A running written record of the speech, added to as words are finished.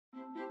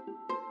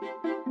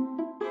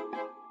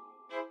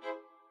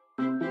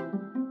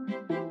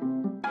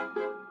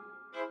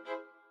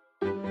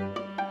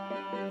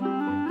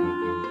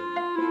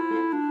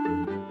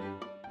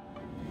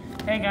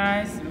Hey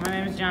guys, my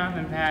name is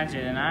Jonathan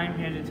Paget, and I'm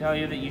here to tell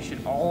you that you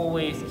should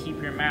always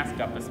keep your mask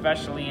up,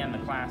 especially in the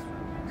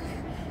classroom.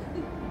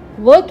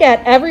 Look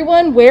at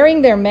everyone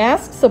wearing their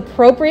masks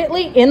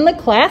appropriately in the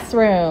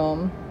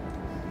classroom.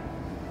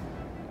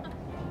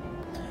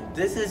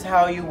 This is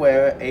how you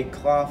wear a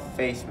cloth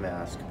face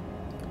mask.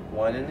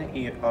 One in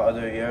the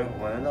other ear,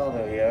 one in the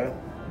other ear,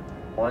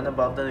 one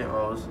above the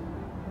nose.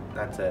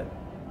 That's it.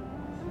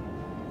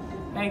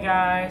 Hey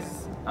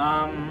guys,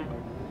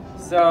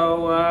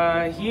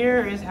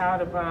 here is how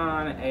to put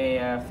on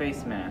a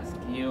face mask.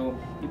 You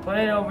put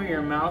it over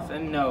your mouth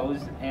and nose,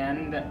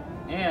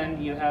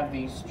 and you have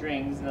these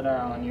strings that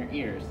are on your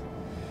ears.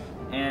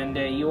 And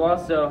you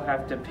also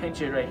have to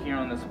pinch it right here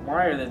on this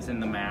wire that's in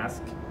the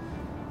mask,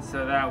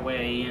 so that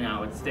way, you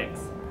know, it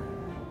sticks.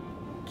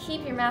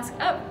 Keep your mask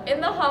up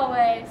in the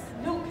hallways.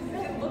 No,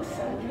 because it looks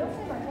so good.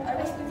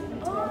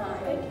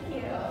 Thank you.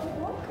 You're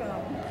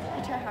welcome.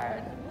 I try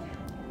hard.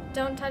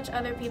 Don't touch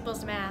other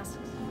people's masks.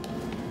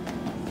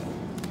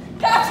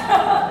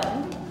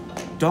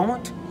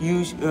 Don't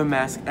use your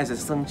mask as a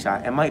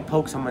slingshot. It might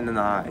poke someone in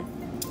the eye.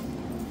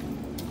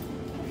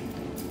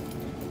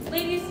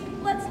 Ladies,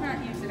 let's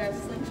not use it as a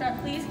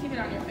slingshot. Please keep it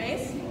on your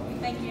face.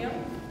 Thank you.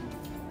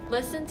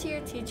 Listen to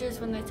your teachers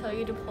when they tell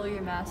you to pull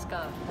your mask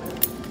up.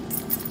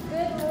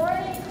 Good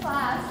morning,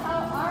 class.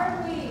 How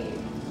are we?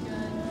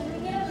 Good. Can we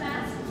get a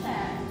mask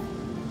check?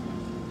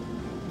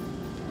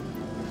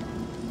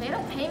 They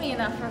don't pay me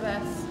enough for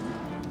this.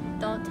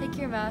 Don't take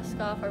your mask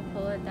off or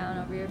pull it down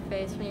over your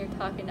face when you're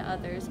talking to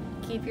others.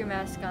 Keep your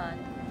mask on.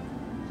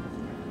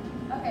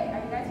 Okay,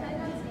 are you guys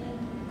planning on seeing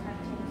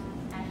cartoon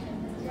action?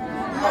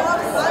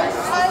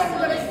 I'm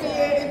going to see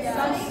it. It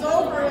sounds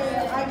so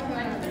great. I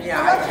can't. Yeah,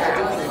 I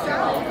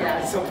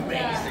can't. It's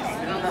amazing.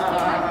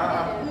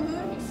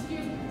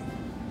 Excuse me.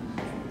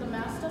 The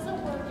mask doesn't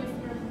work if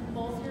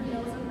both your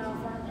nose and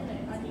mouth aren't in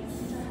it. I need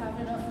you to have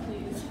it up,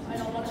 please. I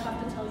don't want to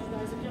have to tell you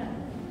guys again.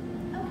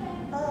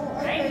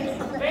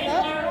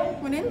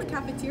 When in the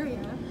cafeteria.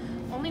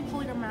 Only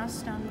pull your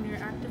mask down when you're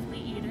actively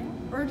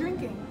eating Or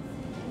drinking.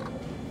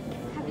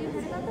 Have you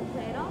heard about the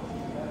play at all?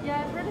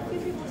 Yeah, I've heard a few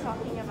people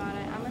talking about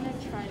it. I'm gonna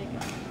try to go.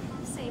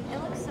 Same. It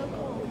looks so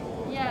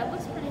cool. Yeah, it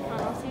looks pretty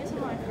fun. I'll see some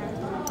of my friends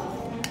on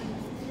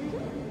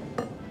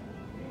it.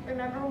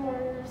 Remember,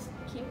 warriors,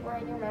 keep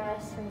wearing your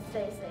masks and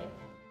stay safe.